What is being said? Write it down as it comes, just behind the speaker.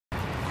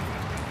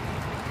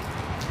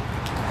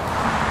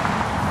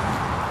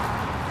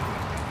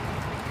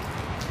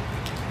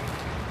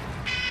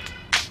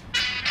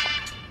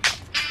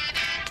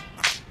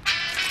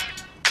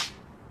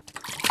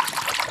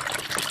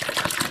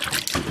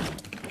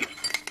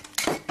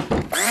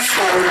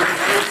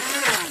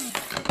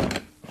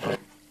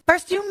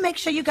Make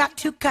sure you got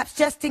 2 cups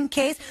just in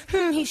case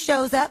he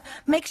shows up.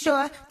 Make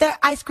sure they're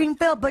ice cream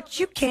filled,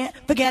 but you can't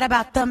forget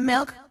about the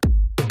milk.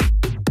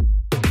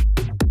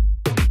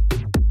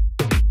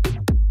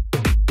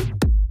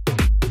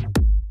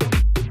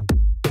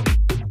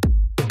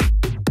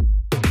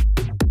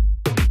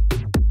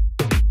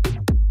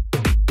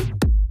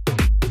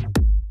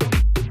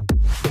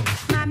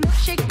 My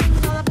milkshake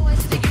brings all the boys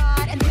to the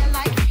yard, and they're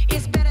like,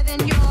 it's better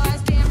than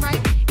yours. Damn right,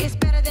 it's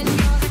better than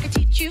yours. I could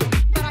teach you,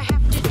 but I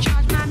have to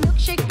charge. My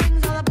milkshake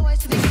brings all the boys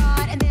to the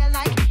yard, and they're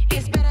like,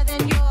 it's better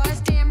than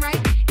yours. Damn right,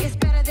 it's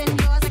better than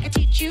yours. I could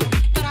teach you,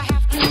 but I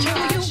have to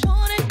charge. You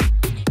want it,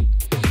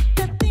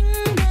 the thing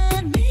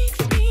that makes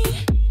me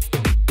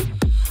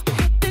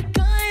what the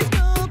guys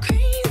go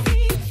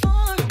crazy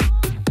for.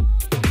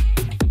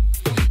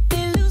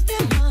 They lose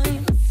their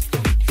minds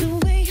the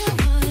way you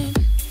whine.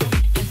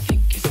 I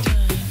think it's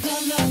time. La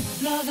la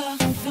la la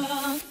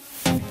la.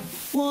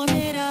 Warm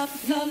it up.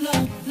 La la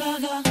la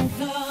la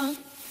la.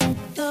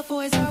 The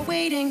boys are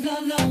waiting. La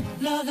la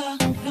la la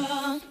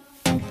la.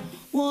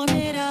 Warm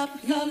it up.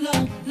 La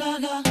la la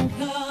la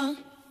la.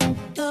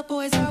 The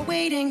boys are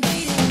waiting,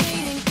 waiting,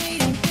 waiting, waiting.